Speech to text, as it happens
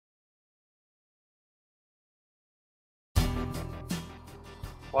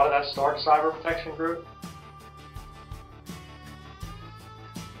Why did I start Cyber Protection Group?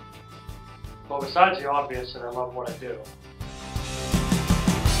 Well, besides the obvious that I love what I do,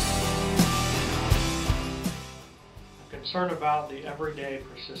 I'm concerned about the everyday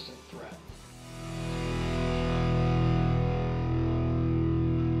persistent threat.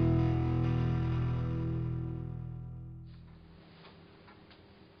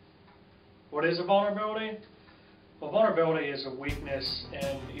 What is a vulnerability? Well, vulnerability is a weakness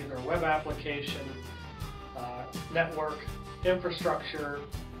in either a web application, network, infrastructure,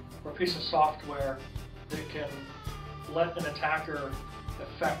 or a piece of software that can let an attacker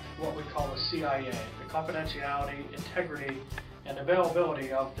affect what we call the CIA, the confidentiality, integrity, and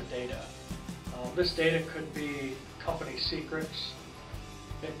availability of the data. This data could be company secrets,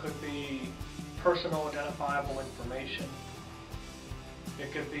 it could be personal identifiable information,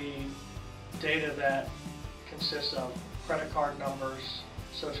 it could be data that consists of credit card numbers,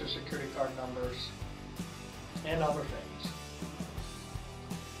 social security card numbers, and other things.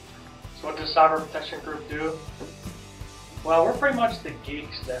 So what does Cyber Protection Group do? Well, we're pretty much the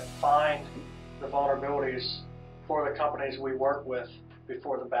geeks that find the vulnerabilities for the companies we work with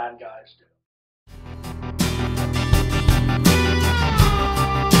before the bad guys do.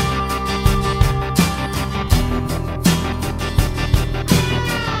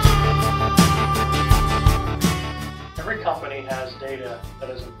 Every company has data that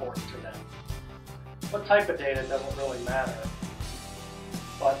is important to them. What type of data doesn't really matter.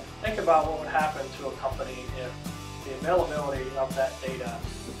 But think about what would happen to a company if the availability of that data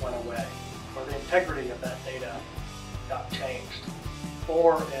went away, or the integrity of that data got changed,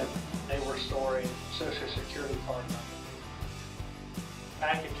 or if they were storing social security card numbers,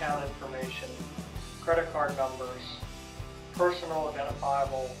 bank account information, credit card numbers, personal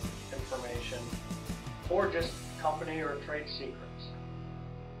identifiable information, or just company or trade secrets.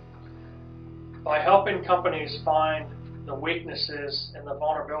 By helping companies find the weaknesses and the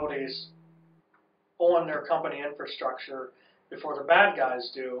vulnerabilities on their company infrastructure before the bad guys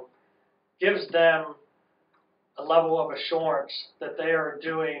do, gives them a level of assurance that they are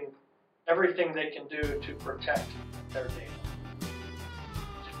doing everything they can do to protect their data.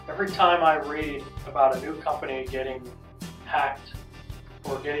 Every time I read about a new company getting hacked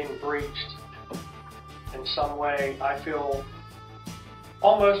or getting breached in some way, I feel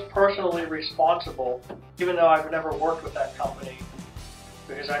almost personally responsible, even though I've never worked with that company,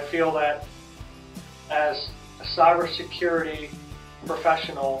 because I feel that as a cybersecurity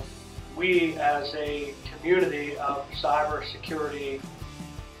professional, we as a community of cybersecurity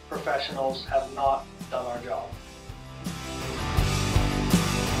professionals have not done our job.